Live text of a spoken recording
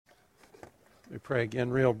We pray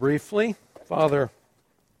again real briefly. Father,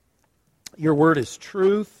 your word is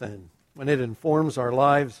truth, and when it informs our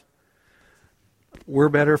lives, we're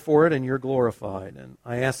better for it and you're glorified. And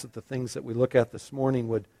I ask that the things that we look at this morning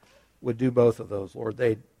would do both of those, Lord.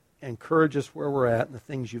 They'd encourage us where we're at and the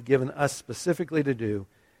things you've given us specifically to do.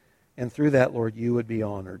 And through that, Lord, you would be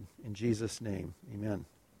honored. In Jesus' name, amen.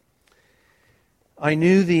 I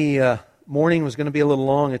knew the morning was going to be a little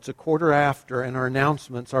long. It's 1:15, and our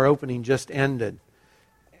announcements, our opening just ended.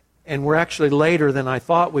 And we're actually later than I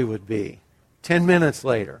thought we would be, 10 minutes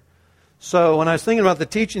later. So when I was thinking about the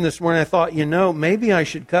teaching this morning, I thought, maybe I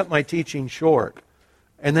should cut my teaching short.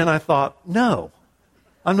 And then I thought, no,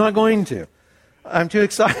 I'm not going to. I'm too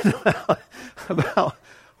excited about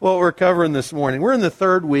what we're covering this morning. We're in the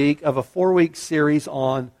third week of a 4-week series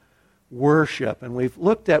on worship. And we've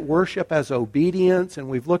looked at worship as obedience, and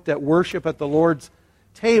we've looked at worship at the Lord's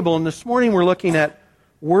table. And this morning we're looking at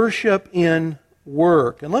worship in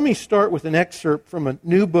work. And let me start with an excerpt from a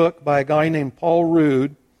new book by a guy named Paul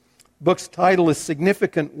Rood. The book's title is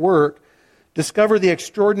Significant Work. Discover the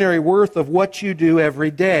extraordinary worth of what you do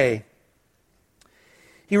every day.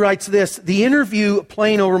 He writes this: the interview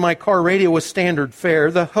playing over my car radio was standard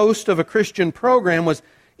fare. The host of a Christian program was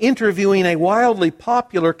interviewing a wildly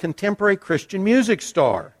popular contemporary Christian music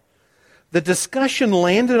star. The discussion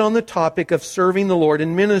landed on the topic of serving the Lord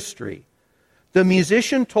in ministry. The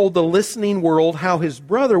musician told the listening world how his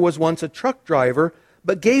brother was once a truck driver,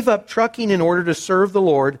 but gave up trucking in order to serve the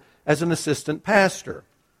Lord as an assistant pastor.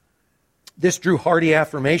 This drew hearty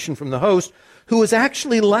affirmation from the host, who was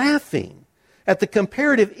actually laughing at the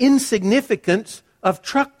comparative insignificance of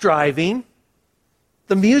truck driving.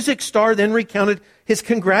 The music star then recounted his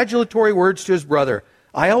congratulatory words to his brother.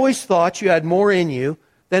 I always thought you had more in you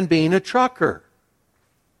than being a trucker.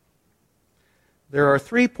 There are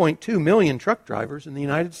 3.2 million truck drivers in the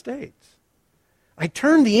United States. I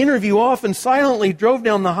turned the interview off and silently drove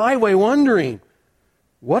down the highway wondering,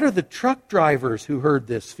 what are the truck drivers who heard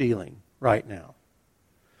this feeling right now?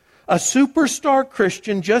 A superstar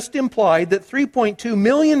Christian just implied that 3.2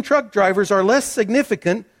 million truck drivers are less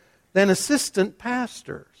significant than assistant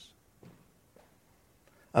pastors.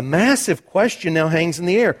 A massive question now hangs in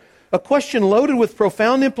the air. A question loaded with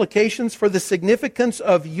profound implications for the significance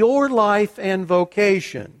of your life and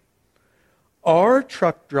vocation. Are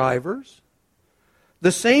truck drivers,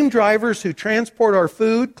 the same drivers who transport our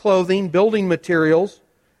food, clothing, building materials,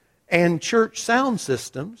 and church sound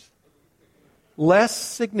systems, less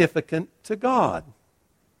significant to God?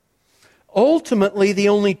 Ultimately, the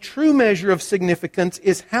only true measure of significance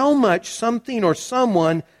is how much something or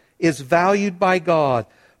someone is valued by God.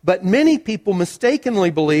 But many people mistakenly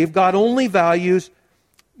believe God only values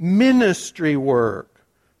ministry work.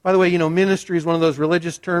 By the way, ministry is one of those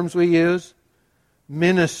religious terms we use.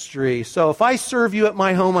 Ministry. So if I serve you at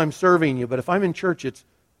my home, I'm serving you. But if I'm in church, it's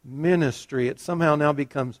ministry. It somehow now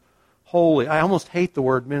becomes holy. I almost hate the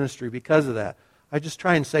word ministry because of that. I just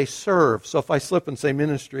try and say serve. So if I slip and say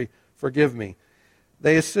ministry, forgive me.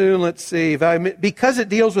 They assume, because it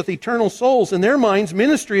deals with eternal souls, in their minds,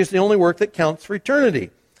 ministry is the only work that counts for eternity.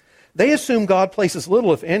 They assume God places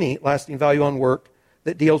little, if any, lasting value on work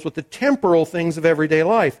that deals with the temporal things of everyday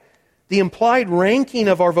life. The implied ranking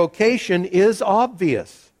of our vocation is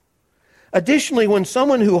obvious. Additionally, when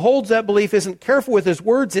someone who holds that belief isn't careful with his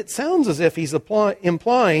words, it sounds as if he's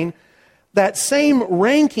implying that same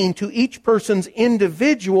ranking to each person's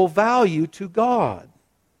individual value to God.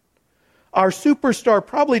 Our superstar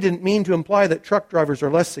probably didn't mean to imply that truck drivers are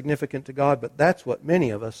less significant to God, but that's what many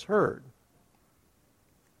of us heard.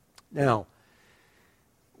 Now,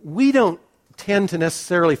 we don't tend to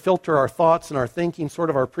necessarily filter our thoughts and our thinking, sort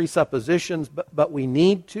of our presuppositions, but we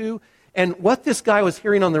need to. And what this guy was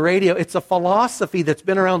hearing on the radio, it's a philosophy that's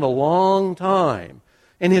been around a long time.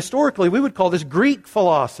 And historically, we would call this Greek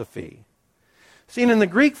philosophy. See, in the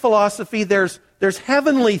Greek philosophy, there's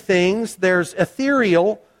heavenly things, there's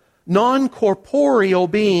ethereal, non-corporeal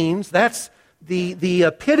beings. That's the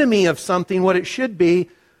epitome of something, what it should be.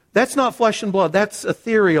 That's not flesh and blood. That's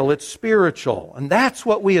ethereal. It's spiritual. And that's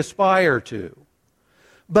what we aspire to.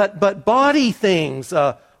 But body things,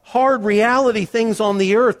 hard reality things on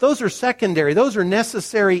the earth, those are secondary. Those are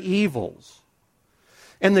necessary evils.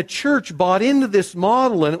 And the church bought into this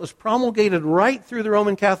model, and it was promulgated right through the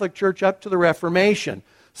Roman Catholic Church up to the Reformation.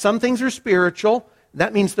 Some things are spiritual.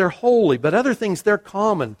 That means they're holy. But other things, they're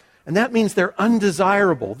common. And that means they're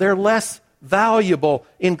undesirable. They're less valuable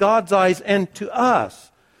in God's eyes and to us.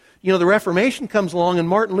 The Reformation comes along and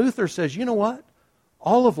Martin Luther says, you know what?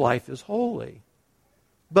 All of life is holy.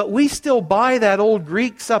 But we still buy that old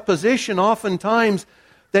Greek supposition oftentimes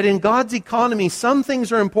that in God's economy, some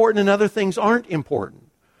things are important and other things aren't important.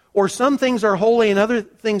 Or some things are holy and other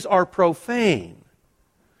things are profane.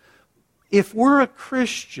 If we're a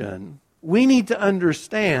Christian, we need to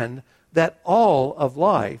understand that all of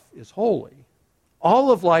life is holy.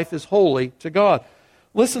 All of life is holy to God.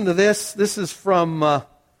 Listen to this. This is from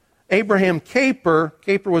Abraham Kuyper.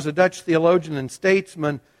 Kuyper was a Dutch theologian and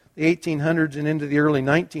statesman, the 1800s and into the early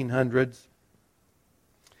 1900s.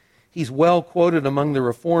 He's well quoted among the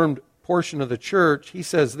Reformed portion of the church. He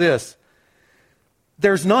says this: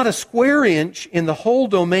 "There's not a square inch in the whole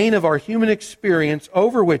domain of our human experience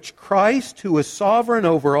over which Christ, who is sovereign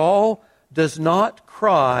over all, does not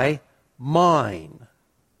cry, 'Mine.'"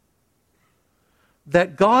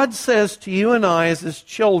 That God says to you and I as His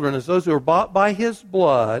children, as those who are bought by His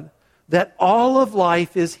blood, that all of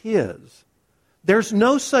life is His. There's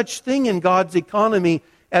no such thing in God's economy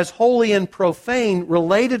as holy and profane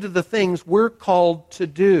related to the things we're called to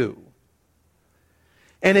do.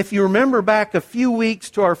 And if you remember back a few weeks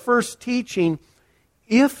to our first teaching,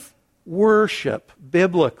 if worship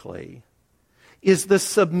biblically is the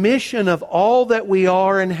submission of all that we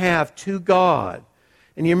are and have to God,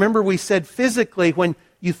 and you remember we said physically when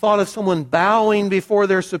you thought of someone bowing before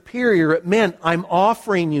their superior, it meant I'm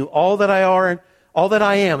offering you all that I are, and all that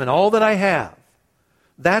I am, and all that I have.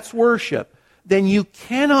 That's worship. Then you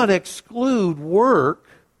cannot exclude work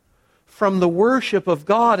from the worship of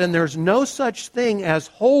God, and there's no such thing as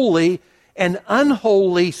holy and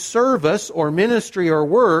unholy service or ministry or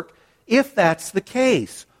work if that's the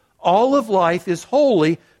case. All of life is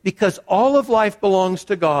holy because all of life belongs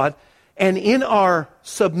to God, and in our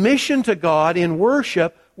submission to God in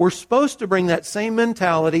worship, we're supposed to bring that same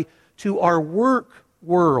mentality to our work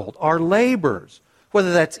world, our labors,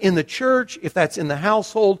 whether that's in the church, if that's in the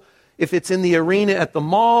household, if it's in the arena at the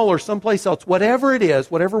mall or someplace else, whatever it is,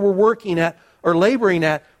 whatever we're working at or laboring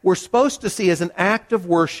at, we're supposed to see as an act of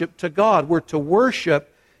worship to God. We're to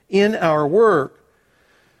worship in our work.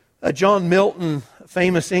 John Milton, a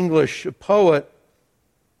famous English poet,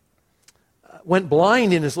 went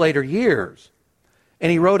blind in his later years.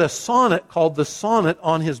 And he wrote a sonnet called The Sonnet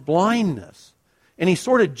on His Blindness. And he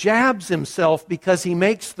sort of jabs himself because he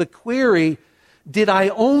makes the query, did I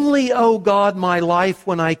only owe God my life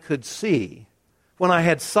when I could see, when I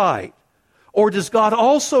had sight? Or does God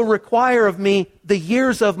also require of me the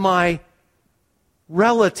years of my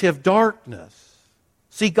relative darkness?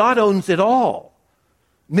 See, God owns it all.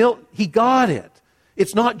 He got it.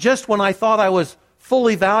 It's not just when I thought I was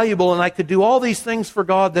fully valuable and I could do all these things for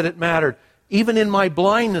God that it mattered. Even in my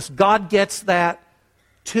blindness, God gets that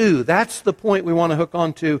too. That's the point we want to hook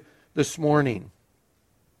on to this morning.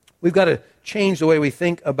 We've got to change the way we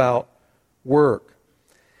think about work.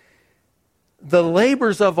 The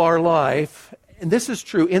labors of our life, and this is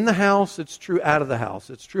true in the house, it's true out of the house.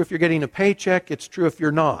 It's true if you're getting a paycheck, it's true if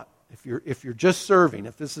you're not. If you're just serving,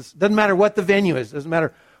 doesn't matter what the venue is, doesn't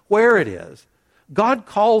matter where it is. God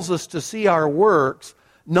calls us to see our works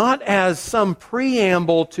not as some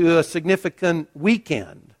preamble to a significant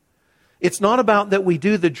weekend. It's not about that we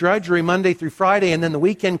do the drudgery Monday through Friday and then the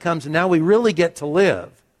weekend comes and now we really get to live.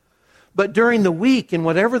 But during the week, in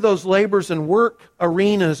whatever those labors and work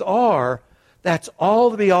arenas are, that's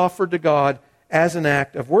all to be offered to God as an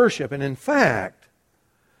act of worship. And in fact,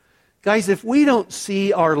 guys, if we don't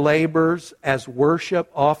see our labors as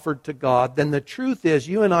worship offered to God, then the truth is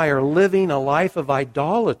you and I are living a life of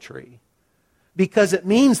idolatry. Because it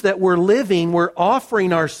means that we're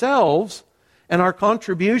offering ourselves and our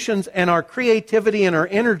contributions and our creativity and our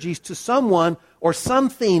energies to someone or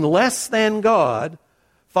something less than God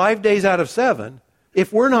 5 days out of 7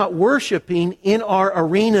 if we're not worshiping in our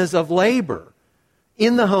arenas of labor,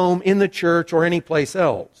 in the home, in the church, or any place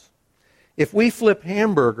else. If we flip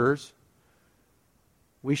hamburgers,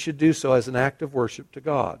 we should do so as an act of worship to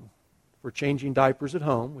God. If we're changing diapers at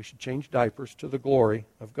home, we should change diapers to the glory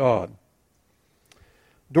of God.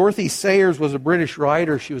 Dorothy Sayers was a British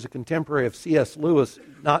writer. She was a contemporary of C.S. Lewis,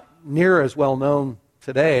 not near as well known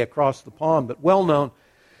today across the pond, but well known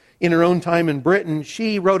in her own time in Britain.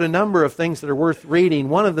 She wrote a number of things that are worth reading.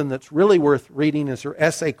 One of them that's really worth reading is her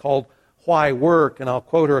essay called Why Work? And I'll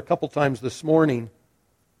quote her a couple times this morning.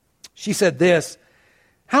 She said this: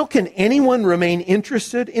 "How can anyone remain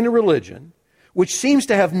interested in a religion which seems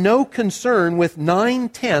to have no concern with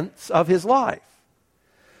 9/10 of his life?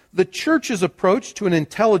 The church's approach to an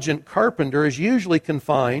intelligent carpenter is usually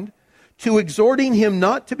confined to exhorting him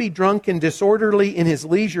not to be drunk and disorderly in his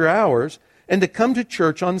leisure hours and to come to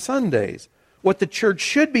church on Sundays. What the church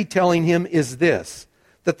should be telling him is this,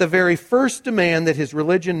 that the very first demand that his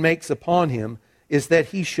religion makes upon him is that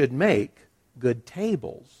he should make good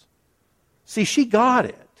tables." See, she got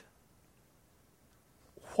it.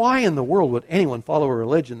 Why in the world would anyone follow a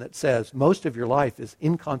religion that says most of your life is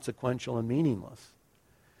inconsequential and meaningless?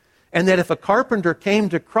 And that if a carpenter came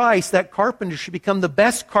to Christ, that carpenter should become the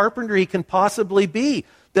best carpenter he can possibly be.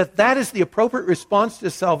 That is the appropriate response to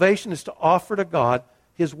salvation, is to offer to God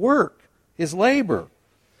His work, His labor.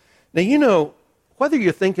 Now, you know, whether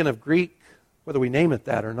you're thinking of Greek, whether we name it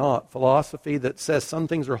that or not, philosophy that says some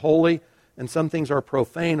things are holy and some things are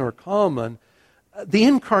profane or common, the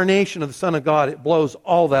incarnation of the Son of God, it blows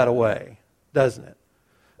all that away, doesn't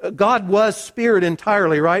it? God was Spirit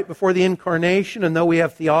entirely, right, before the incarnation, and though we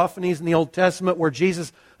have theophanies in the Old Testament where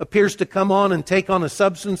Jesus appears to come on and take on a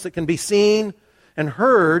substance that can be seen and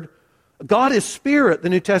heard, God is Spirit, the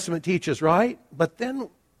New Testament teaches, right? But then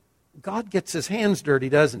God gets His hands dirty,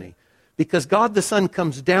 doesn't He? Because God the Son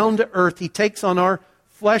comes down to earth. He takes on our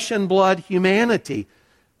flesh and blood humanity.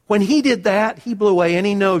 When He did that, He blew away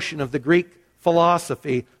any notion of the Greek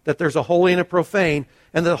philosophy that there's a holy and a profane,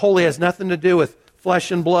 and that holy has nothing to do with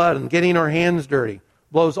flesh and blood and getting our hands dirty.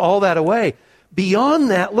 Blows all that away.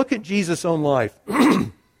 Beyond that, look at Jesus' own life.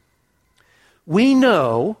 We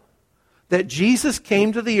know that Jesus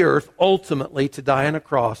came to the earth ultimately to die on a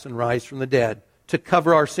cross and rise from the dead, to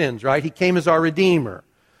cover our sins, right? He came as our Redeemer,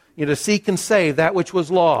 to seek and save that which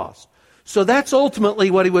was lost. So that's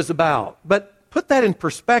ultimately what He was about. But put that in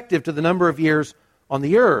perspective to the number of years on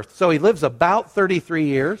the earth. So He lives about 33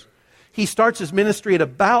 years. He starts His ministry at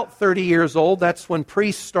about 30 years old. That's when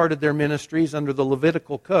priests started their ministries under the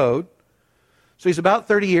Levitical code. So He's about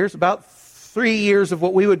 30 years, about 3 years of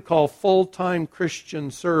what we would call full-time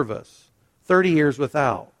Christian service. 30 years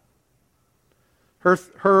without.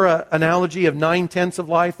 Her analogy of 9/10 of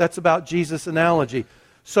life, that's about Jesus' analogy.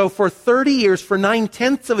 So for 30 years, for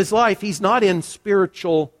 9/10 of His life, He's not in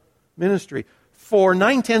spiritual ministry. For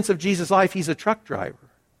 9/10 of Jesus' life, He's a truck driver.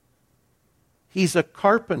 He's a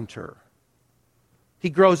carpenter. He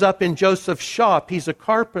grows up in Joseph's shop. He's a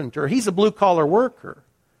carpenter. He's a blue-collar worker.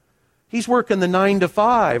 He's working the 9 to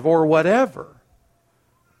 5 or whatever.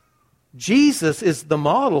 Jesus is the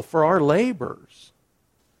model for our labors.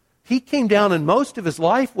 He came down and most of His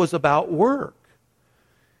life was about work.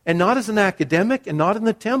 And not as an academic and not in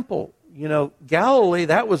the temple. Galilee,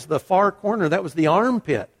 that was the far corner. That was the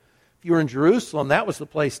armpit. If you were in Jerusalem, that was the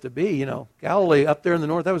place to be. Galilee up there in the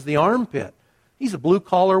north, that was the armpit. He's a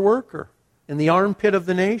blue-collar worker in the armpit of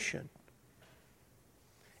the nation.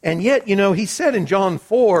 And yet, He said in John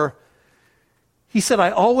 4, He said, I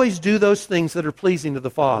always do those things that are pleasing to the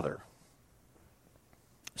Father.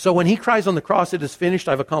 So when He cries on the cross, it is finished,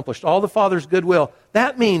 I've accomplished all the Father's good will,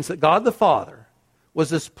 that means that God the Father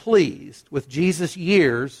was as pleased with Jesus'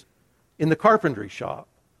 years in the carpentry shop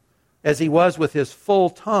as He was with His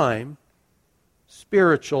full-time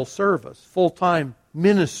spiritual service, full-time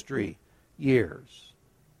ministry years.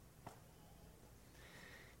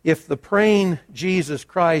 If the praying Jesus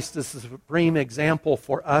Christ is the supreme example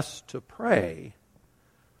for us to pray,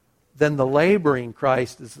 then the laboring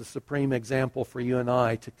Christ is the supreme example for you and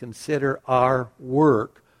I to consider our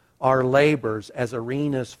work, our labors, as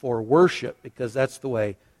arenas for worship, because that's the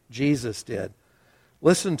way Jesus did.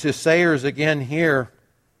 Listen to Sayers again here.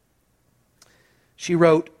 She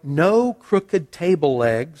wrote, no crooked table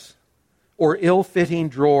legs or ill-fitting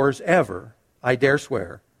drawers ever, I dare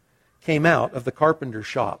swear, came out of the carpenter's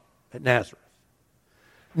shop at Nazareth.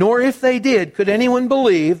 Nor if they did, could anyone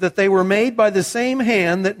believe that they were made by the same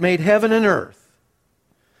hand that made heaven and earth.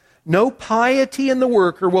 No piety in the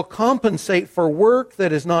worker will compensate for work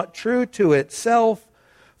that is not true to itself,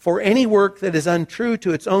 for any work that is untrue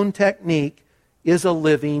to its own technique is a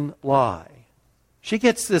living lie. She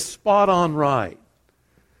gets this spot on right.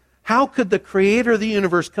 How could the creator of the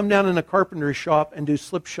universe come down in a carpenter's shop and do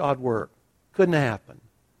slipshod work? Couldn't happen.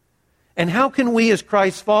 And how can we as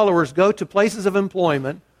Christ's followers go to places of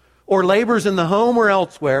employment or labors in the home or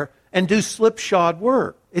elsewhere and do slipshod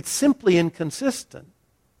work? It's simply inconsistent.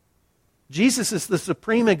 Jesus is the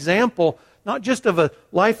supreme example, not just of a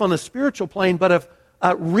life on a spiritual plane, but of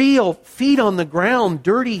a real feet on the ground,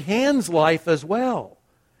 dirty hands life as well.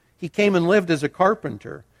 He came and lived as a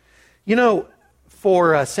carpenter.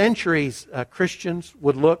 For centuries, Christians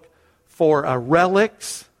would look for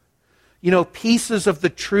relics, pieces of the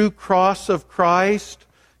true cross of Christ,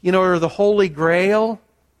 or the Holy Grail.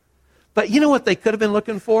 But you know what they could have been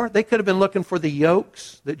looking for? They could have been looking for the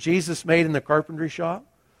yokes that Jesus made in the carpentry shop,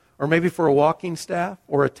 or maybe for a walking staff,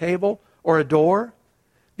 or a table, or a door.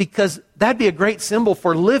 Because that'd be a great symbol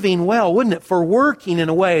for living well, wouldn't it? For working in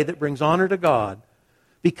a way that brings honor to God.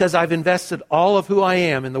 Because I've invested all of who I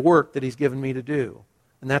am in the work that He's given me to do.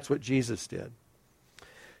 And that's what Jesus did.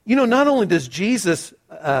 Not only does Jesus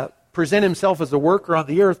present himself as a worker on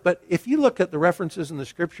the earth, but if you look at the references in the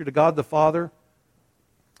Scripture to God the Father,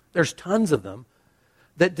 there's tons of them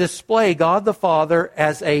that display God the Father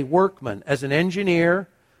as a workman, as an engineer,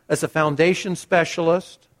 as a foundation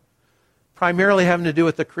specialist, primarily having to do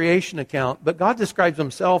with the creation account. But God describes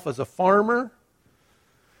himself as a farmer.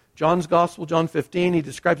 John's Gospel, John 15, he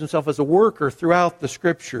describes himself as a worker throughout the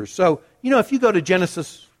Scriptures. So, if you go to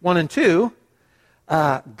Genesis 1 and 2,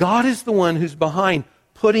 God is the one who's behind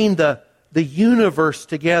putting the universe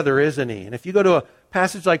together, isn't he? And if you go to a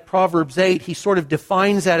passage like Proverbs 8, he sort of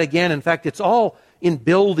defines that again. In fact, it's all in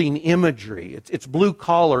building imagery. It's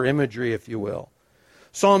blue-collar imagery, if you will.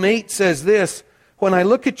 Psalm 8 says this, "When I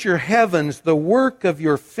look at your heavens, the work of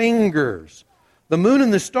your fingers, the moon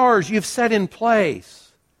and the stars you've set in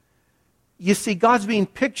place." You see, God's being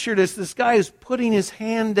pictured as this guy who's putting his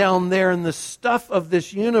hand down there in the stuff of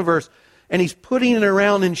this universe, and he's putting it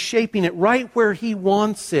around and shaping it right where he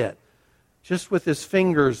wants it, just with his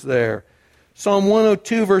fingers there. Psalm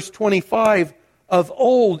 102, verse 25, "Of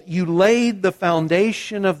old you laid the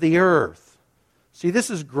foundation of the earth." See, this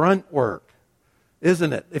is grunt work,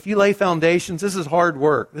 isn't it? If you lay foundations, this is hard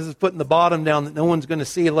work. This is putting the bottom down that no one's going to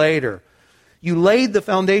see later. You laid the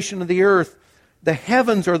foundation of the earth. The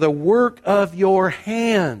heavens are the work of your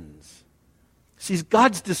hands. See,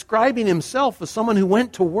 God's describing himself as someone who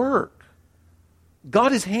went to work.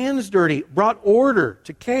 Got his hands dirty, brought order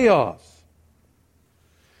to chaos.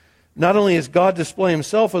 Not only does God display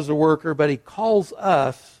himself as a worker, but he calls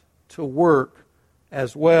us to work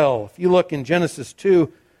as well. If you look in Genesis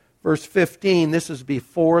 2, verse 15, this is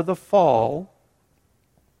before the fall.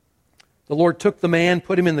 The Lord took the man,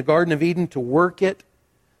 put him in the Garden of Eden to work it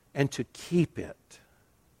and to keep it.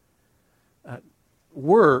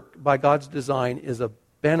 Work, by God's design, is a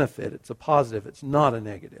benefit. It's a positive. It's not a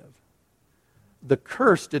negative. The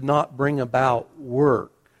curse did not bring about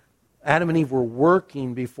work. Adam and Eve were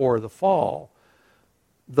working before the fall.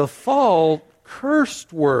 The fall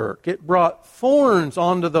cursed work. It brought thorns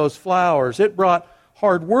onto those flowers. It brought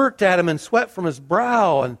hard work to Adam and sweat from his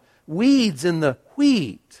brow and weeds in the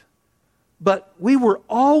wheat. But we were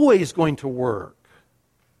always going to work.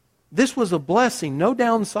 This was a blessing, no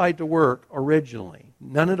downside to work originally,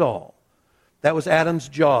 none at all. That was Adam's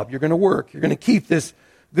job. You're going to work. You're going to keep this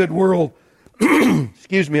good world,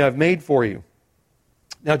 I've made for you.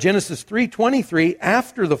 Now, Genesis 3:23,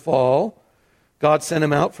 after the fall, God sent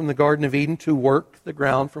him out from the Garden of Eden to work the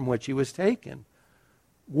ground from which he was taken.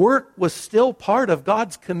 Work was still part of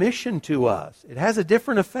God's commission to us. It has a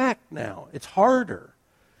different effect now. It's harder.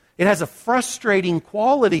 It has a frustrating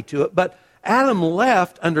quality to it, but Adam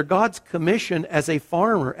left under God's commission as a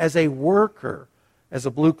farmer, as a worker, as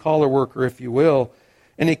a blue-collar worker, if you will.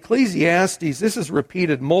 In Ecclesiastes, this is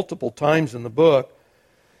repeated multiple times in the book.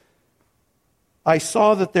 "I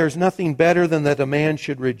saw that there's nothing better than that a man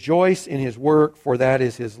should rejoice in his work, for that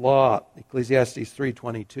is his lot." Ecclesiastes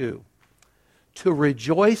 3:22. To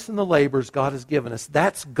rejoice in the labors God has given us,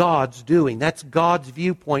 that's God's doing. That's God's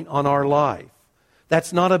viewpoint on our life.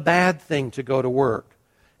 That's not a bad thing to go to work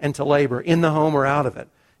and to labor in the home or out of it.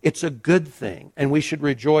 It's a good thing, and we should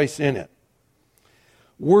rejoice in it.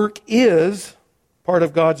 Work is part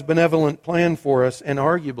of God's benevolent plan for us, and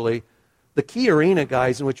arguably the key arena,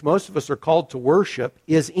 guys, in which most of us are called to worship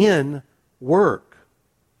is in work.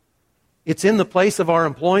 It's in the place of our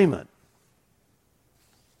employment.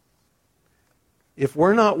 If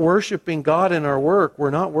we're not worshiping God in our work, we're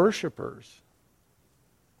not worshipers.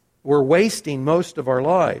 We're wasting most of our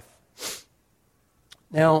life.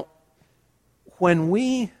 Now, when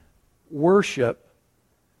we worship,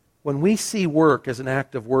 when we see work as an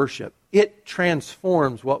act of worship, it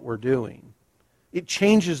transforms what we're doing. It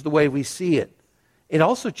changes the way we see it. It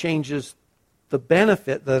also changes the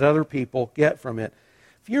benefit that other people get from it.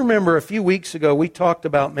 If you remember a few weeks ago, we talked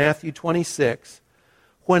about Matthew 26,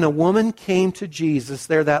 when a woman came to Jesus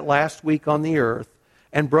there that last week on the earth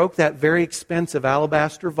and broke that very expensive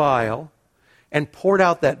alabaster vial and poured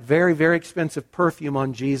out that very, very expensive perfume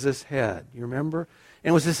on Jesus' head. You remember?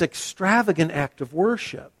 And it was this extravagant act of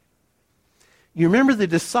worship. You remember the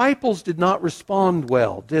disciples did not respond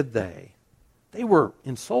well, did they? They were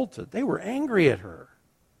insulted. They were angry at her.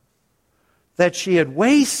 That she had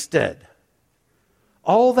wasted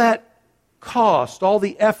all that cost, all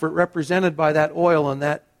the effort represented by that oil in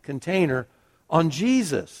that container on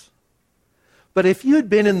Jesus. But if you had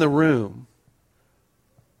been in the room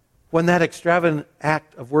when that extravagant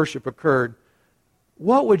act of worship occurred,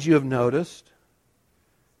 what would you have noticed?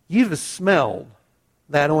 You'd have smelled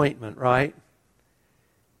that ointment, right?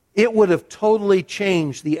 It would have totally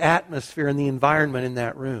changed the atmosphere and the environment in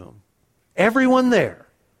that room. Everyone there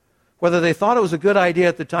whether they thought it was a good idea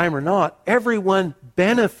at the time or not, everyone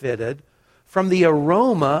benefited from the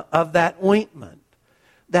aroma of that ointment.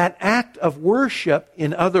 That act of worship,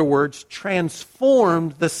 in other words,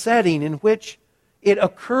 transformed the setting in which it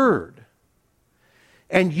occurred.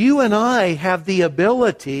 And you and I have the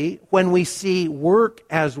ability, when we see work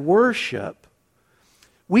as worship,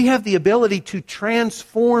 we have the ability to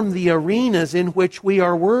transform the arenas in which we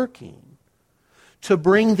are working, to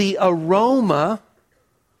bring the aroma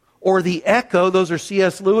or the echo, those are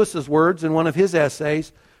C.S. Lewis's words in one of his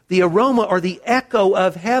essays, the aroma or the echo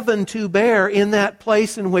of heaven to bear in that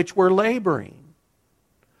place in which we're laboring.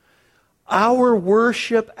 Our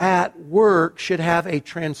worship at work should have a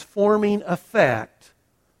transforming effect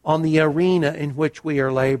on the arena in which we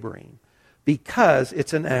are laboring, because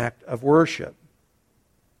it's an act of worship.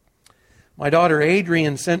 My daughter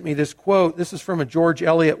Adrian sent me this quote. This is from a George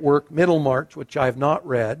Eliot work, Middlemarch, which I have not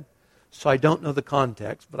read, so I don't know the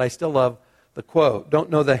context, but I still love the quote. Don't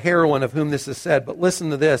know the heroine of whom this is said, but listen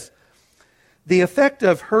to this. The effect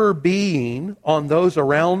of her being on those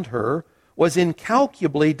around her was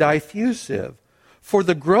incalculably diffusive, for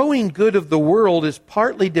the growing good of the world is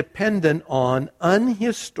partly dependent on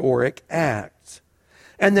unhistoric acts,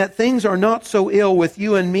 and that things are not so ill with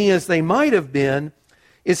you and me as they might have been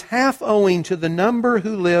is half owing to the number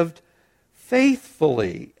who lived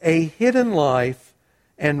faithfully a hidden life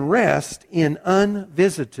and rest in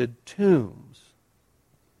unvisited tombs.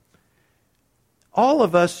 All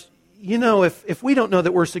of us, if we don't know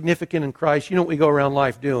that we're significant in Christ, you know what we go around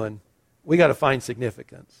life doing? We got to find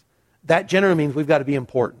significance. That generally means we've got to be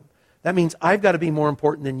important. That means I've got to be more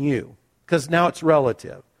important than you, because now it's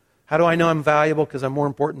relative. How do I know I'm valuable? Because I'm more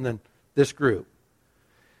important than this group.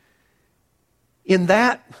 In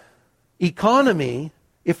that economy,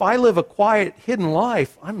 if I live a quiet, hidden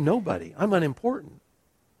life, I'm nobody. I'm unimportant.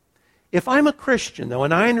 If I'm a Christian, though,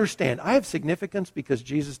 and I understand I have significance because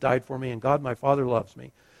Jesus died for me and God my Father loves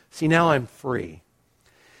me, see, now I'm free.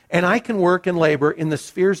 And I can work and labor in the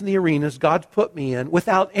spheres and the arenas God's put me in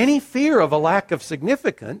without any fear of a lack of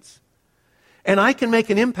significance. And I can make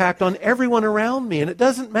an impact on everyone around me. And it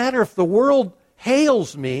doesn't matter if the world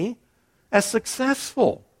hails me as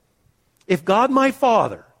successful. If God my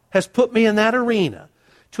Father has put me in that arena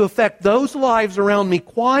to affect those lives around me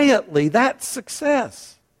quietly, that's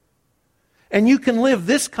success. And you can live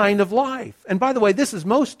this kind of life. And by the way, this is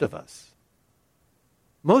most of us.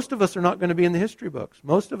 Most of us are not going to be in the history books.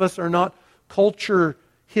 Most of us are not culture,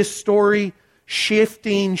 history,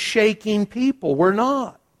 shifting, shaking people. We're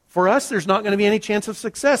not. For us, there's not going to be any chance of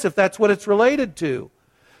success if that's what it's related to.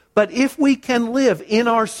 But if we can live in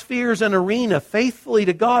our spheres and arena faithfully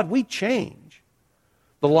to God, we change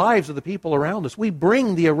the lives of the people around us. We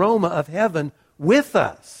bring the aroma of heaven with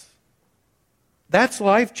us. That's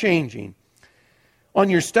life-changing. On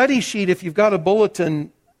your study sheet, if you've got a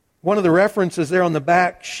bulletin, one of the references there on the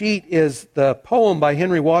back sheet is the poem by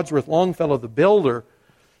Henry Wadsworth Longfellow, The Builder,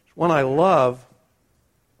 one I love.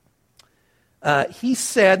 He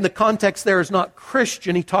said, and the context there is not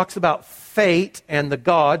Christian, he talks about fate and the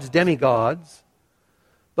gods, demigods.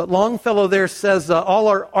 But Longfellow there says, all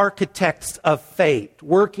are architects of fate,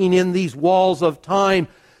 working in these walls of time,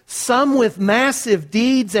 some with massive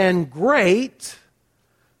deeds and great,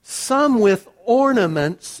 some with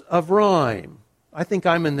ornaments of rhyme. I think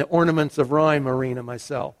I'm in the ornaments of rhyme arena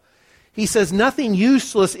myself. He says, nothing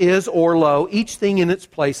useless is or low, each thing in its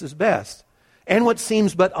place is best. And what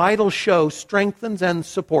seems but idle show strengthens and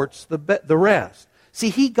supports the rest. See,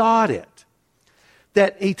 he got it.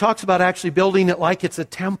 That he talks about actually building it like it's a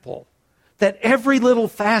temple. That every little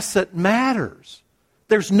facet matters.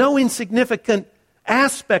 There's no insignificant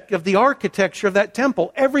aspect of the architecture of that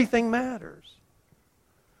temple. Everything matters.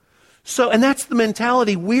 So, and that's the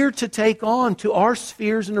mentality we're to take on to our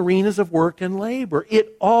spheres and arenas of work and labor.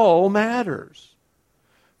 It all matters.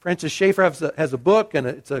 Francis Schaeffer has a book, and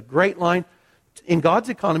it's a great line. In God's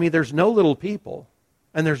economy, there's no little people,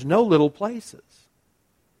 and there's no little places.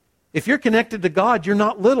 If you're connected to God, you're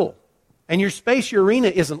not little. And your space, your arena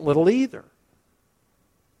isn't little either.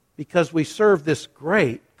 Because we serve this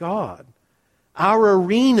great God. Our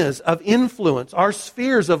arenas of influence, our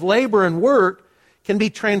spheres of labor and work can be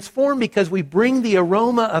transformed because we bring the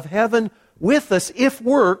aroma of heaven with us if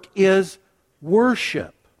work is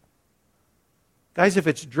worship. Guys, if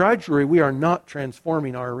it's drudgery, we are not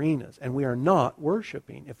transforming our arenas, and we are not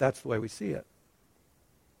worshiping, if that's the way we see it.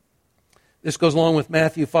 This goes along with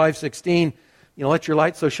Matthew 5:16. Let your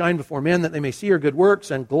light so shine before men that they may see your good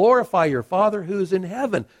works and glorify your Father who is in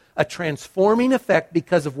heaven. A transforming effect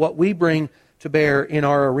because of what we bring to bear in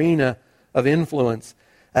our arena of influence.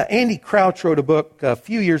 Andy Crouch wrote a book a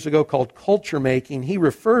few years ago called Culture Making. He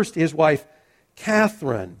refers to his wife,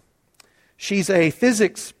 Catherine. She's a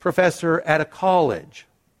physics professor at a college.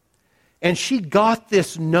 And she got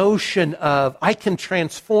this notion of, I can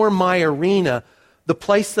transform my arena, the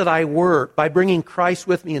place that I work, by bringing Christ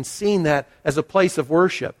with me and seeing that as a place of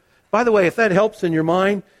worship. By the way, if that helps in your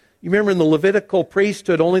mind, you remember in the Levitical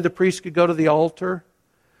priesthood, only the priest could go to the altar?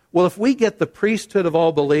 Well, if we get the priesthood of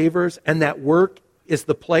all believers and that work is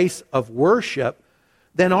the place of worship,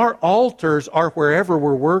 then our altars are wherever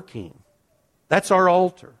we're working. That's our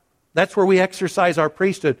altar. That's where we exercise our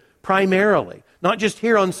priesthood primarily. Not just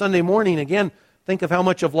here on Sunday morning. Again, think of how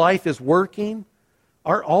much of life is working.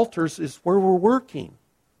 Our altars is where we're working.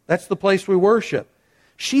 That's the place we worship.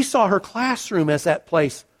 She saw her classroom as that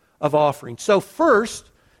place of offering. So first,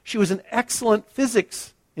 she was an excellent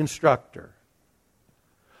physics instructor.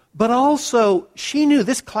 But also, she knew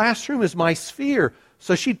this classroom is my sphere.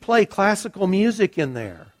 So she'd play classical music in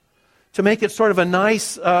there to make it sort of a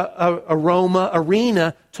nice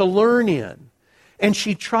arena to learn in. And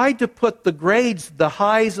she tried to put the grades, the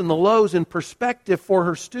highs and the lows, in perspective for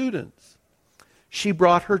her students. She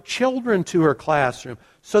brought her children to her classroom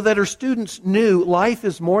so that her students knew life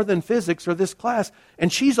is more than physics or this class.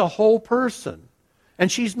 And she's a whole person.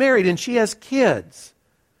 And she's married and she has kids.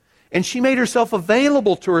 And she made herself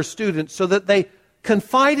available to her students so that they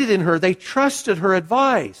confided in her, they trusted her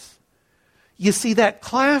advice. You see, that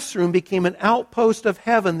classroom became an outpost of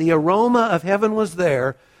heaven. The aroma of heaven was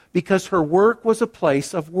there because her work was a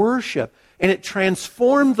place of worship. And it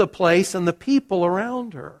transformed the place and the people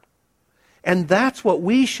around her. And that's what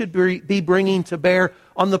we should be bringing to bear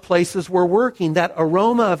on the places we're working. That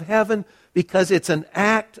aroma of heaven, because it's an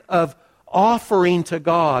act of offering to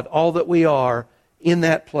God all that we are in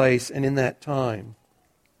that place and in that time.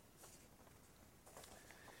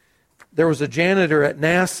 There was a janitor at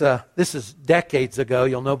NASA, this is decades ago,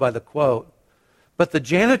 you'll know by the quote, but the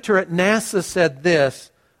janitor at NASA said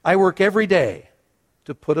this, I work every day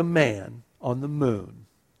to put a man on the moon.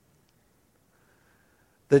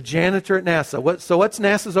 The janitor at NASA. So what's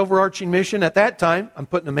NASA's overarching mission? At that time, I'm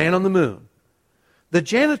putting a man on the moon. The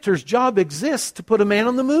janitor's job exists to put a man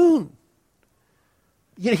on the moon.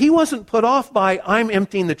 Yet he wasn't put off by, I'm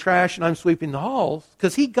emptying the trash and I'm sweeping the halls,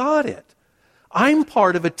 because he got it. I'm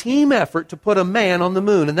part of a team effort to put a man on the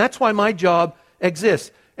moon, and that's why my job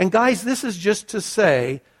exists. And guys, this is just to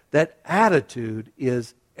say that attitude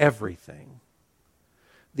is everything.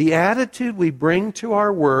 The attitude we bring to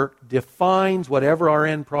our work defines whatever our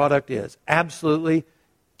end product is. Absolutely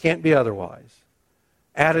can't be otherwise.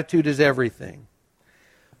 Attitude is everything.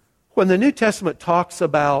 When the New Testament talks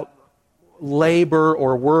about labor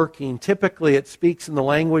or working, typically it speaks in the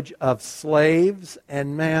language of slaves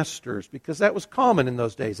and masters, because that was common in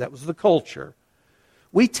those days. That was the culture.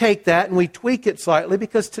 We take that and we tweak it slightly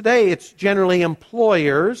because today it's generally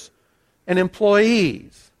employers and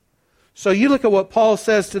employees. So you look at what Paul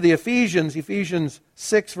says to the Ephesians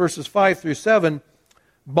 6 verses 5 through 7,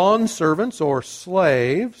 bondservants or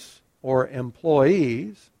slaves or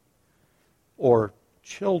employees or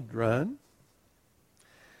children,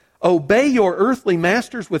 obey your earthly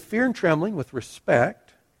masters with fear and trembling, with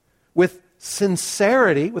respect, with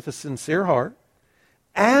sincerity, with a sincere heart,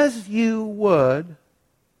 as you would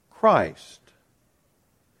Christ.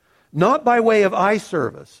 Not by way of eye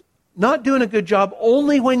service, not doing a good job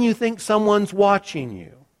only when you think someone's watching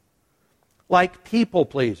you, like people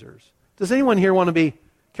pleasers. Does anyone here want to be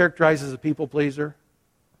characterized as a people pleaser?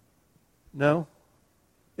 No?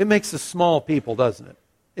 It makes us small people, doesn't it?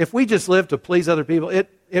 If we just live to please other people,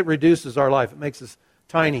 it reduces our life. It makes us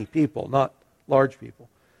tiny people, not large people.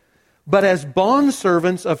 But as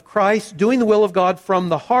bondservants of Christ, doing the will of God from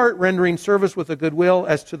the heart, rendering service with a good will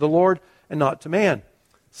as to the Lord and not to man.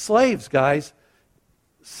 Slaves, guys.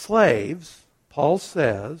 Slaves, Paul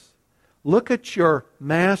says, look at your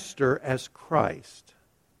master as Christ.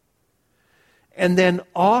 And then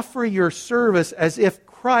offer your service as if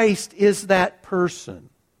Christ is that person.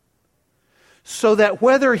 So that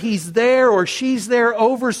whether he's there or she's there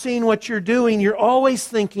overseeing what you're doing, you're always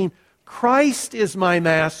thinking, Christ is my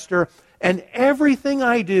master, and everything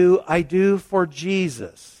I do for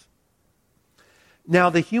Jesus.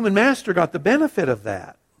 Now, the human master got the benefit of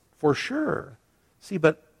that, for sure. See,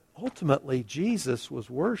 but ultimately, Jesus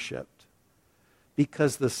was worshipped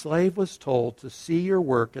because the slave was told to see your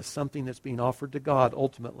work as something that's being offered to God,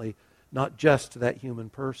 ultimately, not just to that human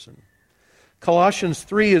person. Colossians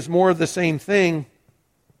 3 is more of the same thing.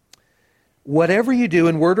 Whatever you do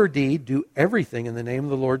in word or deed, do everything in the name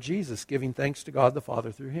of the Lord Jesus, giving thanks to God the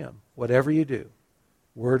Father through Him. Whatever you do,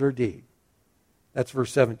 word or deed. That's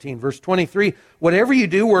verse 17. Verse 23, whatever you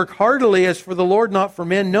do, work heartily as for the Lord, not for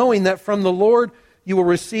men, knowing that from the Lord you will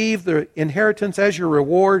receive the inheritance as your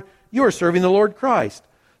reward. You are serving the Lord Christ.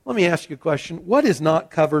 Let me ask you a question. What is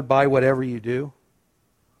not covered by whatever you do?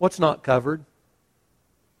 What's not covered?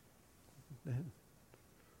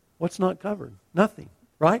 What's not covered? Nothing,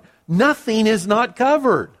 right? Nothing is not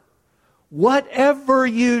covered. Whatever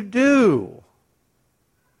you do,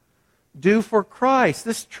 do for Christ.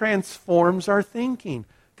 This transforms our thinking.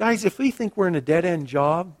 Guys, if we think we're in a dead-end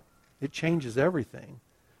job, it changes everything.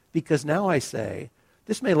 Because now I say,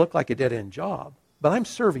 this may look like a dead-end job, but I'm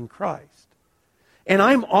serving Christ. And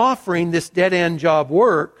I'm offering this dead-end job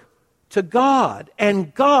work to God.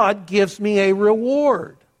 And God gives me a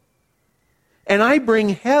reward. And I bring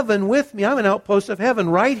heaven with me. I'm an outpost of heaven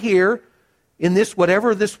right here in this,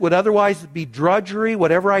 whatever this would otherwise be drudgery,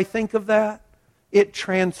 whatever I think of that. It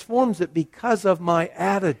transforms it because of my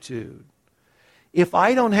attitude. If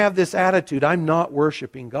I don't have this attitude, I'm not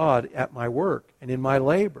worshiping God at my work and in my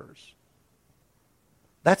labors.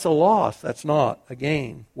 That's a loss. That's not a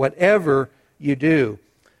gain. Whatever you do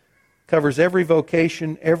covers every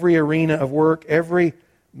vocation, every arena of work, every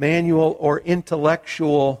manual or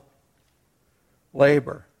intellectual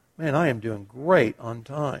labor. Man, I am doing great on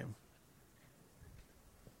time.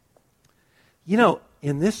 You know,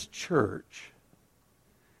 in this church,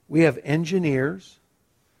 we have engineers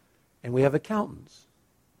and we have accountants.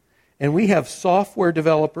 And we have software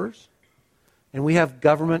developers and we have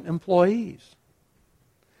government employees.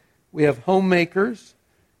 We have homemakers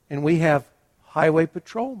and we have highway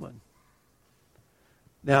patrolmen.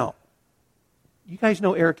 Now, you guys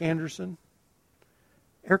know Eric Anderson?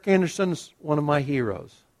 Eric Anderson's one of my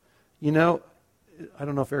heroes. You know, I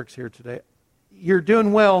don't know if Eric's here today. You're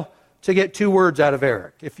doing well to get 2 words out of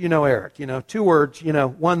Eric. If you know Eric, 2 words,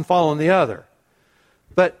 one following the other.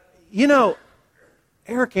 But,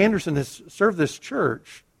 Eric Anderson has served this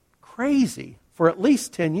church crazy for at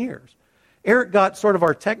least 10 years. Eric got sort of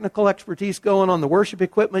our technical expertise going on the worship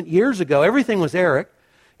equipment years ago. Everything was Eric.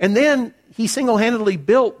 And then he single-handedly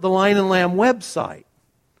built the Lion and Lamb website.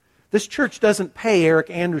 This church doesn't pay Eric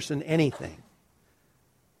Anderson anything.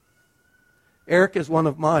 Eric is one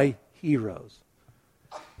of my heroes.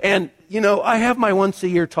 And, I have my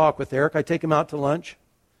once-a-year talk with Eric. I take him out to lunch.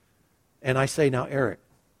 And I say, now, Eric,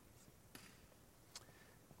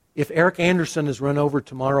 if Eric Anderson is run over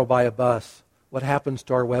tomorrow by a bus, what happens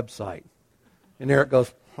to our website? And Eric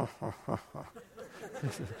goes,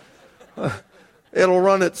 it'll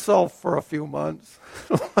run itself for a few months.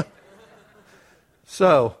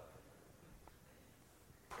 So,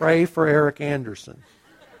 pray for Eric Anderson.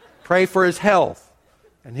 Pray for his health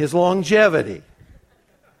and his longevity.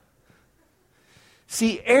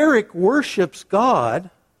 See, Eric worships God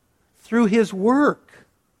through his work.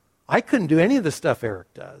 I couldn't do any of the stuff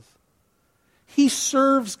Eric does. He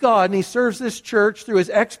serves God and he serves this church through his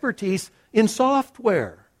expertise in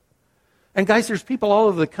software. And guys, there's people all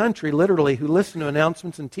over the country, literally, who listen to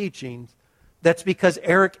announcements and teachings. That's because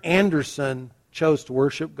Eric Anderson chose to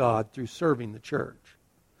worship God through serving the church.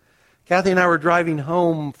 Kathy and I were driving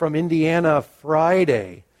home from Indiana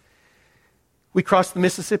Friday. We crossed the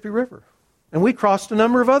Mississippi River. And we crossed a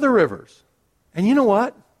number of other rivers. And you know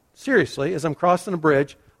what? Seriously, as I'm crossing a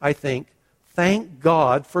bridge, I think, thank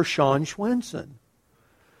God for Sean Schwensen.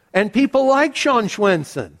 And people like Sean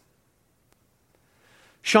Schwensen.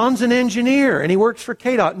 Sean's an engineer, and he works for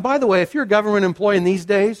KDOT. And by the way, if you're a government employee in these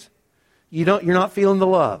days, you're not feeling the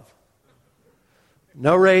love.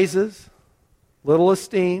 No raises, little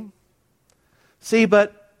esteem. See,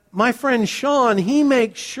 but my friend Sean, he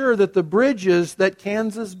makes sure that the bridges that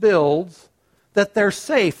Kansas builds, that they're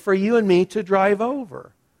safe for you and me to drive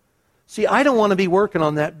over. See, I don't want to be working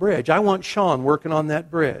on that bridge. I want Sean working on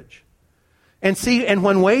that bridge. And see, and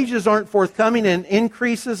when wages aren't forthcoming and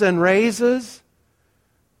increases and raises,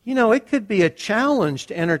 it could be a challenge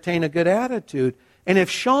to entertain a good attitude. And if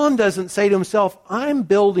Sean doesn't say to himself, I'm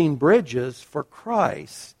building bridges for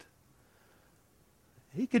Christ,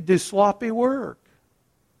 he could do sloppy work.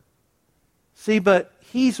 See, but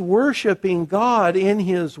he's worshiping God in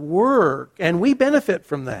his work, and we benefit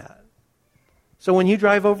from that. So when you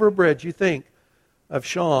drive over a bridge, you think of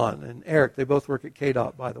Sean and Eric. They both work at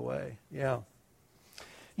KDOT, by the way. Yeah.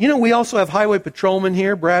 We also have highway patrolmen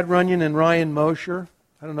here, Brad Runyon and Ryan Mosher.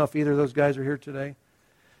 I don't know if either of those guys are here today.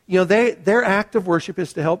 Their act of worship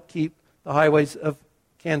is to help keep the highways of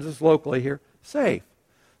Kansas locally here safe.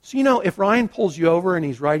 So, if Ryan pulls you over and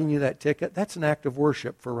he's writing you that ticket, that's an act of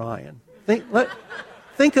worship for Ryan.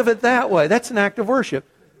 Think of it that way. That's an act of worship.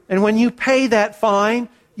 And when you pay that fine,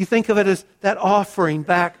 you think of it as that offering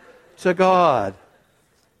back to God.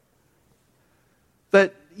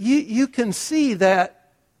 But you can see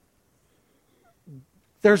that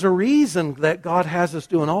there's a reason that God has us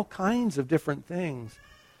doing all kinds of different things.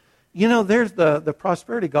 You know, there's the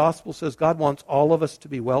prosperity gospel says God wants all of us to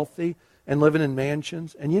be wealthy and living in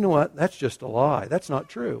mansions. And you know what? That's just a lie. That's not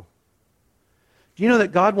true. Do you know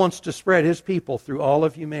that God wants to spread His people through all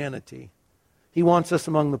of humanity? He wants us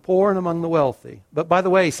among the poor and among the wealthy. But by the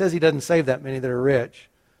way, He says He doesn't save that many that are rich.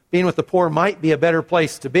 Being with the poor might be a better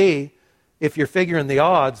place to be if you're figuring the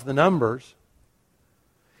odds, the numbers.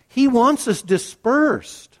 He wants us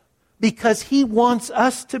dispersed because He wants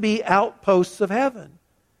us to be outposts of heaven.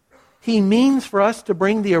 He means for us to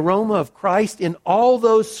bring the aroma of Christ in all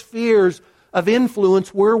those spheres of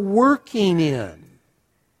influence we're working in.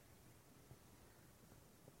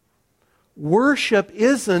 Worship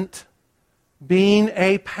isn't being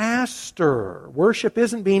a pastor. Worship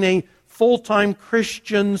isn't being a full-time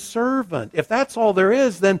Christian servant. If that's all there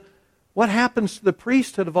is, then what happens to the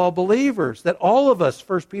priesthood of all believers that all of us,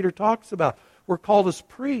 1 Peter talks about, we're called as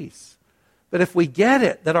priests. But if we get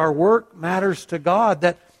it, that our work matters to God,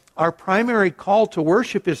 that our primary call to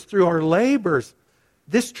worship is through our labors,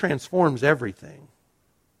 this transforms everything.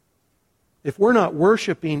 If we're not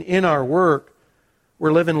worshiping in our work,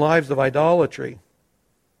 we're living lives of idolatry.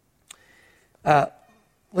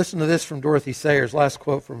 Listen to this from Dorothy Sayers, last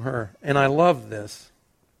quote from her, and I love this.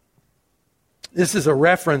 This is a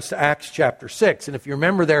reference to Acts chapter 6, and if you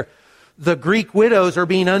remember there, the Greek widows are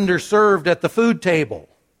being underserved at the food table.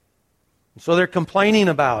 So they're complaining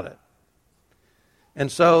about it. And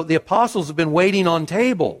so the apostles have been waiting on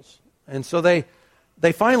tables. And so they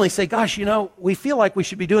finally say, gosh, you know, we feel like we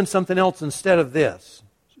should be doing something else instead of this.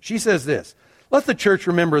 She says this, let the church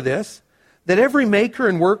remember this, that every maker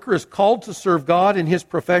and worker is called to serve God in his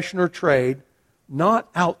profession or trade, not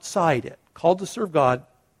outside it. Called to serve God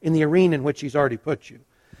in the arena in which He's already put you.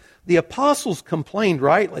 The apostles complained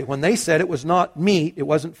rightly when they said it was not meet, it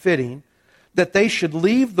wasn't fitting, that they should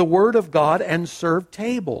leave the Word of God and serve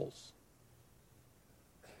tables.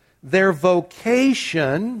 Their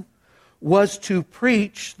vocation was to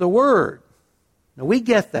preach the Word. Now we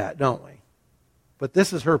get that, don't we? But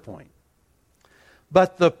this is her point.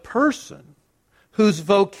 But the person whose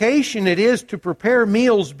vocation it is to prepare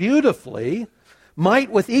meals beautifully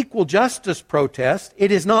might with equal justice protest,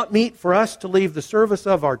 it is not meet for us to leave the service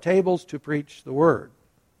of our tables to preach the Word.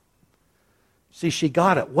 See, she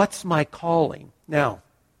got it. What's my calling? Now,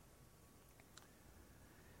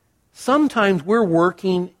 sometimes we're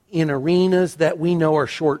working in arenas that we know are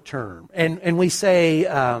short term. And we say,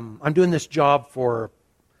 I'm doing this job for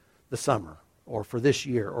the summer or for this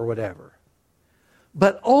year or whatever.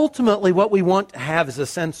 But ultimately what we want to have is a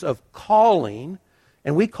sense of calling,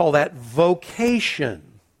 and we call that vocation.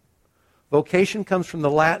 Vocation comes from the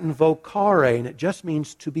Latin vocare, and it just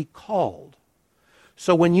means to be called.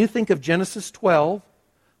 So when you think of Genesis 12,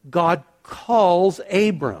 God calls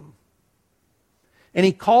Abram. And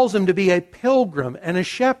He calls him to be a pilgrim and a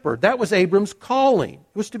shepherd. That was Abram's calling.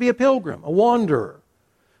 It was to be a pilgrim, a wanderer.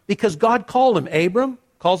 Because God called him. Abram,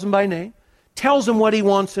 calls him by name, tells him what He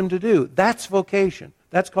wants him to do. That's vocation.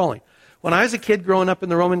 That's calling. When I was a kid growing up in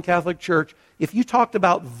the Roman Catholic Church, if you talked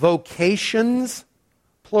about vocations,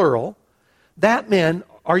 plural, that meant,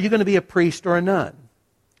 are you going to be a priest or a nun?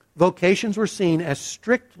 Vocations were seen as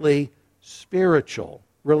strictly spiritual,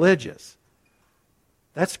 religious.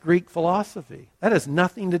 That's Greek philosophy. That has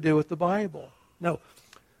nothing to do with the Bible. No.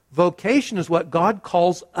 Vocation is what God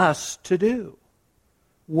calls us to do.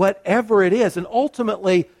 Whatever it is. And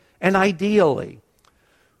ultimately, and ideally,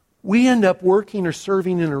 we end up working or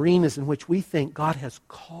serving in arenas in which we think God has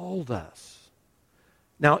called us.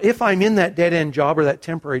 Now, if I'm in that dead-end job or that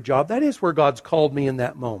temporary job, that is where God's called me in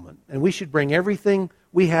that moment. And we should bring everything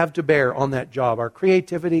we have to bear on that job. Our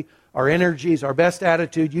creativity, our energies, our best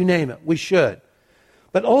attitude, you name it. We should.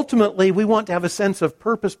 But ultimately, we want to have a sense of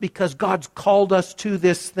purpose because God's called us to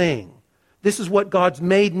this thing. This is what God's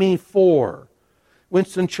made me for.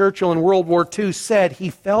 Winston Churchill in World War II said he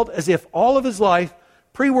felt as if all of his life,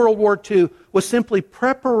 pre-World War II, was simply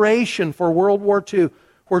preparation for World War II,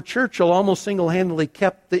 where Churchill almost single-handedly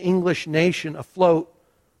kept the English nation afloat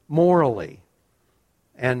morally.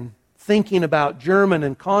 And thinking about German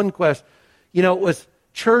and conquest, you know, it was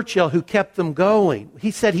Churchill who kept them going.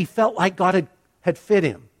 He said he felt like God had fit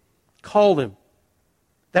him, called him.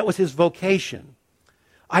 That was his vocation.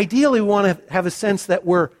 Ideally, we want to have a sense that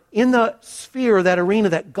we're in the sphere, that arena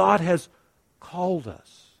that God has called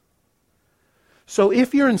us. So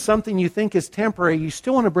if you're in something you think is temporary, you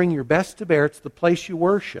still want to bring your best to bear. It's the place you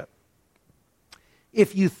worship.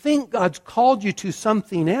 If you think God's called you to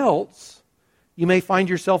something else, you may find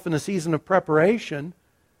yourself in a season of preparation,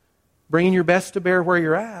 bringing your best to bear where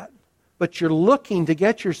you're at, but you're looking to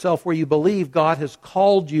get yourself where you believe God has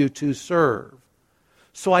called you to serve.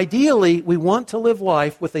 So ideally, we want to live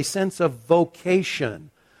life with a sense of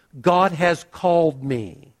vocation. God has called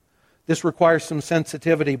me. This requires some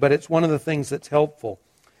sensitivity, but it's one of the things that's helpful.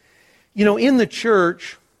 You know, in the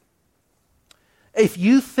church, if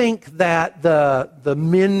you think that the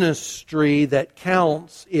ministry that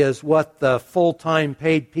counts is what the full-time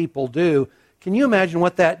paid people do, can you imagine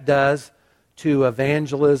what that does to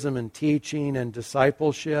evangelism and teaching and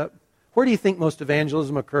discipleship? Where do you think most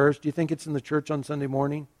evangelism occurs? Do you think it's in the church on Sunday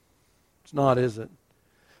morning? It's not, is it?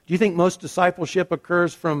 Do you think most discipleship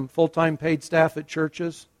occurs from full-time paid staff at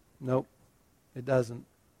churches? Nope, it doesn't.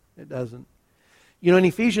 It doesn't. You know, in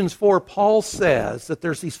Ephesians 4, Paul says that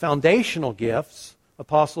there's these foundational gifts,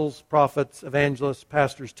 apostles, prophets, evangelists,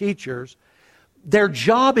 pastors, teachers. Their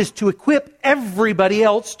job is to equip everybody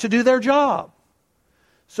else to do their job.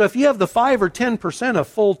 So if you have the 5 or 10% of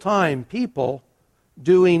full-time people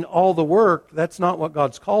doing all the work, that's not what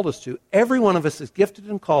God's called us to. Every one of us is gifted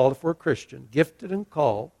and called, if we're a Christian, gifted and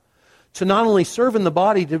called, to not only serve in the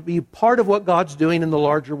body, to be part of what God's doing in the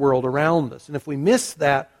larger world around us. And if we miss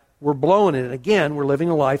that, we're blowing it. Again, we're living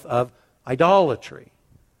a life of idolatry.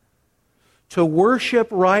 To worship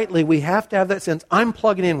rightly, we have to have that sense, I'm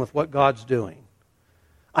plugging in with what God's doing.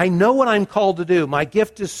 I know what I'm called to do. My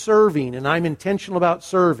gift is serving, and I'm intentional about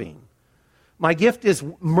serving. My gift is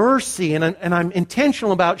mercy, and I'm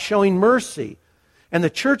intentional about showing mercy. And the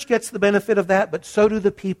church gets the benefit of that, but so do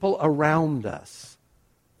the people around us,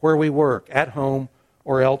 where we work, at home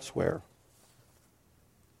or elsewhere.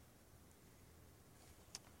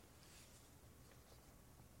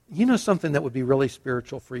 You know something that would be really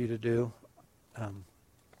spiritual for you to do,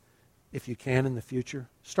 if you can in the future?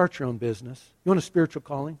 Start your own business. You want a spiritual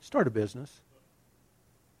calling? Start a business.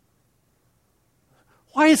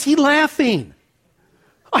 Why is he laughing?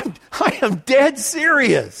 I am dead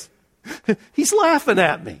serious. He's laughing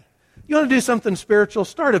at me. You want to do something spiritual?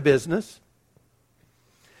 Start a business.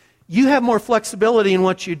 You have more flexibility in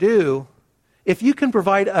what you do. If you can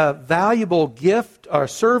provide a valuable gift or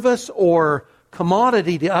service or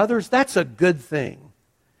commodity to others, that's a good thing.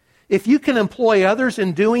 If you can employ others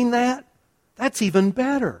in doing that, that's even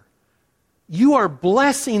better. You are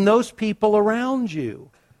blessing those people around you.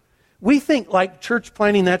 We think like church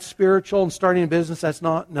planting, that's spiritual, and starting a business, that's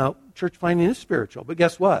not. No, church planting is spiritual. But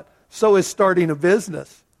guess what? So is starting a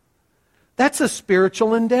business. That's a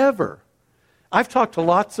spiritual endeavor. I've talked to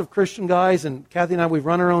lots of Christian guys, and Kathy and I, we've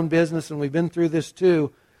run our own business, and we've been through this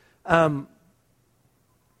too. They'll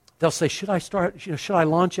say, should I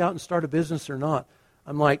launch out and start a business or not?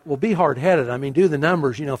 I'm like, well, be hard-headed. I mean, do the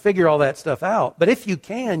numbers, figure all that stuff out. But if you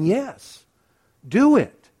can, yes, do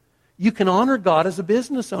it. You can honor God as a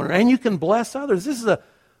business owner, and you can bless others. This is a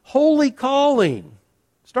holy calling.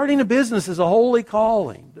 Starting a business is a holy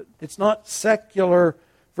calling. It's not secular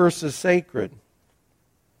versus sacred.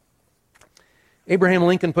 Abraham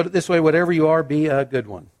Lincoln put it this way, whatever you are, be a good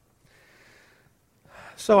one.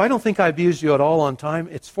 So I don't think I abused you at all on time.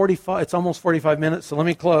 It's almost 45 minutes, so let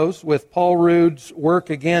me close with Paul Rood's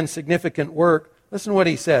work again, significant work. Listen to what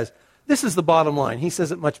he says. This is the bottom line. He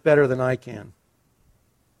says it much better than I can.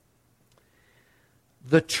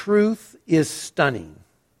 The truth is stunning.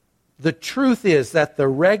 The truth is that the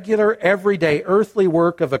regular, everyday, earthly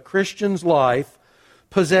work of a Christian's life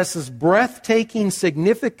possesses breathtaking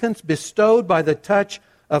significance bestowed by the touch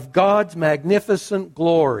of God's magnificent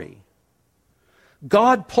glory.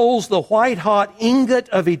 God pulls the white-hot ingot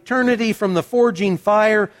of eternity from the forging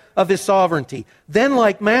fire of His sovereignty. Then,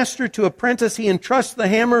 like master to apprentice, He entrusts the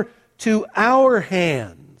hammer to our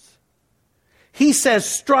hands. He says,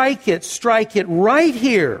 strike it right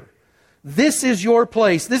here. This is your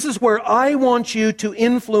place. This is where I want you to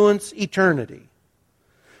influence eternity.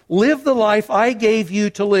 Live the life I gave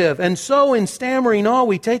you to live. And so, in stammering awe,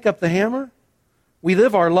 we take up the hammer. We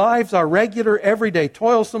live our lives, our regular, everyday,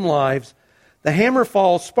 toilsome lives. The hammer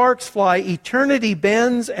falls, sparks fly, eternity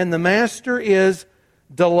bends, and the Master is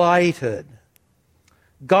delighted.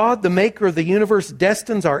 God, the maker of the universe,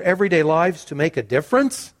 destines our everyday lives to make a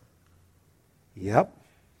difference? Yep.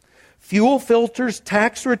 Fuel filters,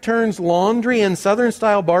 tax returns, laundry, and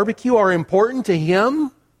Southern-style barbecue are important to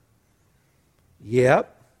Him?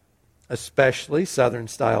 Yep. Especially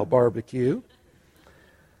Southern-style barbecue.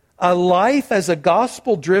 A life as a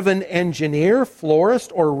gospel-driven engineer,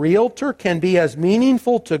 florist, or realtor can be as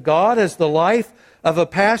meaningful to God as the life of a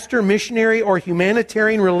pastor, missionary, or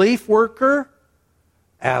humanitarian relief worker?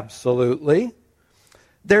 Absolutely.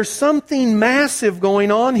 There's something massive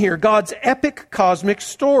going on here, God's epic cosmic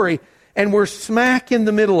story, and we're smack in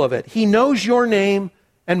the middle of it. He knows your name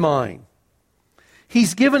and mine.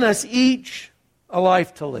 He's given us each a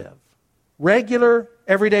life to live. Regular,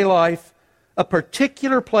 everyday life, a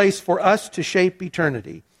particular place for us to shape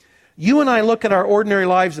eternity. You and I look at our ordinary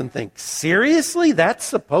lives and think, seriously? That's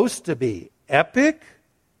supposed to be epic?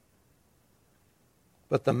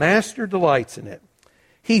 But the Master delights in it.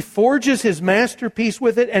 He forges His masterpiece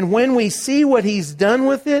with it, and when we see what He's done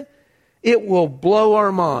with it, it will blow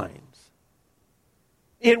our minds.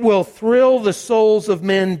 It will thrill the souls of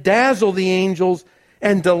men, dazzle the angels,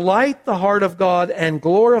 and delight the heart of God and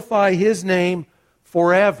glorify His name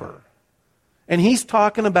forever. And He's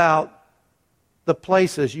talking about the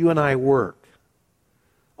places you and I work.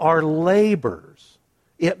 Our labors.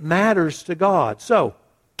 It matters to God. So,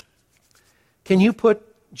 can you put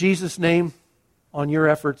Jesus' name on your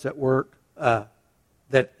efforts at work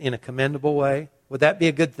that in a commendable way? Would that be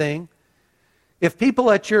a good thing? If people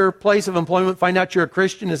at your place of employment find out you're a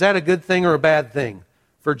Christian, is that a good thing or a bad thing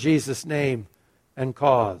for Jesus' name and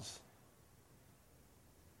cause?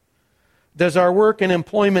 Does our work and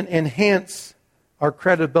employment enhance our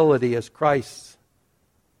credibility as Christ's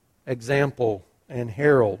example and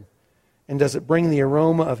herald? And does it bring the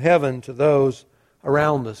aroma of heaven to those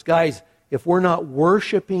around us? Guys, if we're not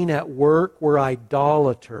worshiping at work, we're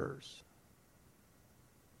idolaters.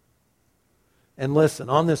 And listen,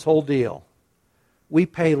 on this whole deal, we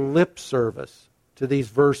pay lip service to these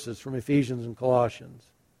verses from Ephesians and Colossians.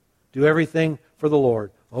 Do everything for the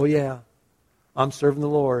Lord. Oh yeah, I'm serving the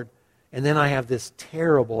Lord. And then I have this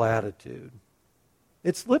terrible attitude.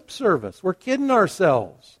 It's lip service. We're kidding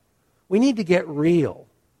ourselves. We need to get real.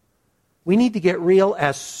 We need to get real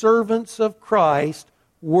as servants of Christ,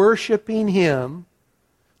 worshiping Him,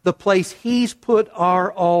 the place He's put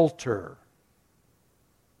our altar.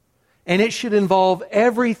 And it should involve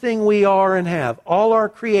everything we are and have. All our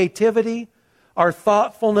creativity, our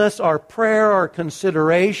thoughtfulness, our prayer, our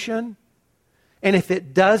consideration. And if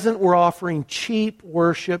it doesn't, we're offering cheap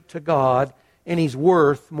worship to God, and He's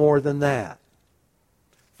worth more than that.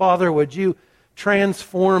 Father, would You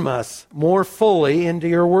transform us more fully into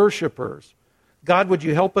Your worshipers? God, would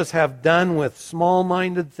You help us have done with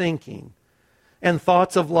small-minded thinking and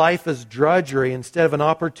thoughts of life as drudgery instead of an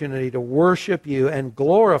opportunity to worship You and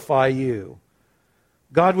glorify You?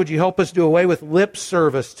 God, would You help us do away with lip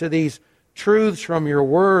service to these truths from Your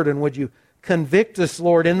Word, and would You convict us,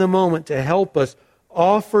 Lord, in the moment to help us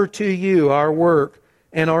offer to You our work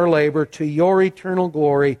and our labor to Your eternal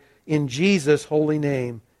glory in Jesus' holy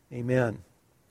name. Amen.